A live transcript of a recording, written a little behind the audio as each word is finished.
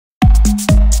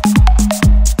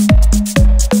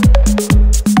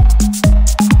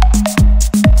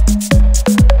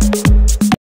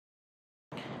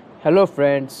Hello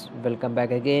friends, welcome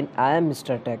back again. I am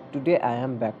Mr. Tech. Today I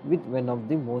am back with one of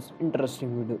the most interesting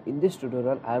video. In this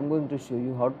tutorial, I am going to show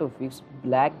you how to fix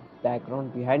black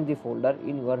background behind the folder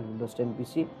in your Windows 10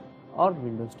 PC or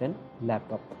Windows 10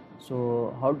 laptop.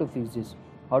 So how to fix this?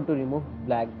 How to remove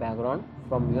black background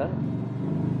from your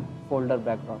folder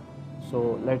background.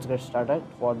 So let's get started.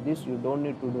 For this you don't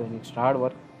need to do any extra hard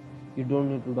work. You don't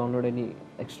need to download any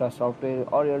extra software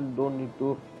or you don't need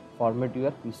to format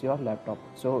your PC or laptop.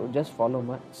 So just follow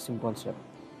my simple step.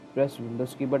 Press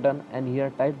Windows key button and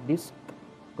here type disk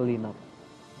cleanup.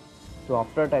 So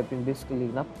after typing disk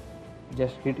cleanup,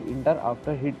 just hit enter.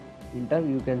 After hit enter,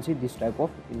 you can see this type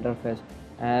of interface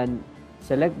and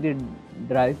select the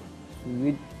drive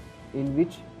with in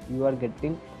which you are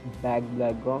getting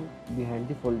background behind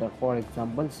the folder. For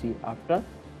example, C. After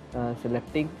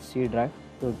selecting C drive,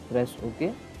 so press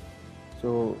OK.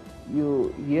 So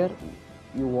you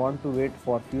want to wait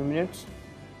for few minutes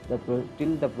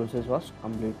till the process was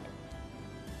complete.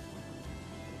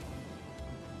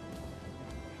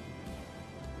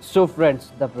 So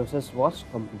friends, the process was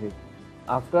complete.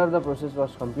 After the process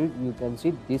was complete, you can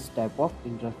see this type of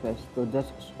interface. So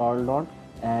just scroll down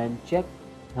and check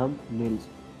thumbnails.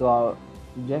 So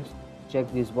just check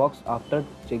this box. After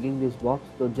checking this box,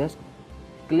 so just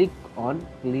click on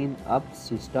clean up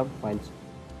system files.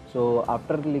 So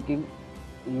after clicking,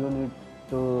 you need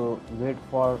to wait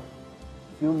for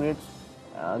few minutes.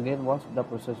 Again, was the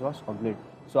process was complete.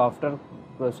 So after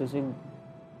process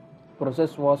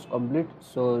was complete,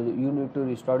 so you need to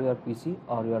restart your PC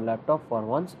or your laptop for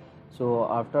once. So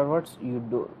afterwards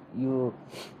you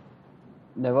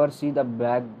never see the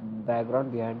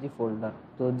background behind the folder.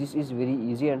 So this is very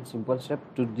easy and simple step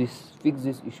to fix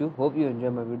this issue. Hope you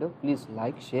enjoy my video. Please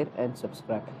like, share and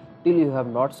subscribe. Till you have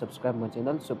not subscribed my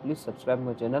channel, so please subscribe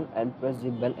my channel and press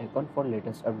the bell icon for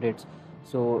latest updates.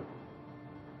 So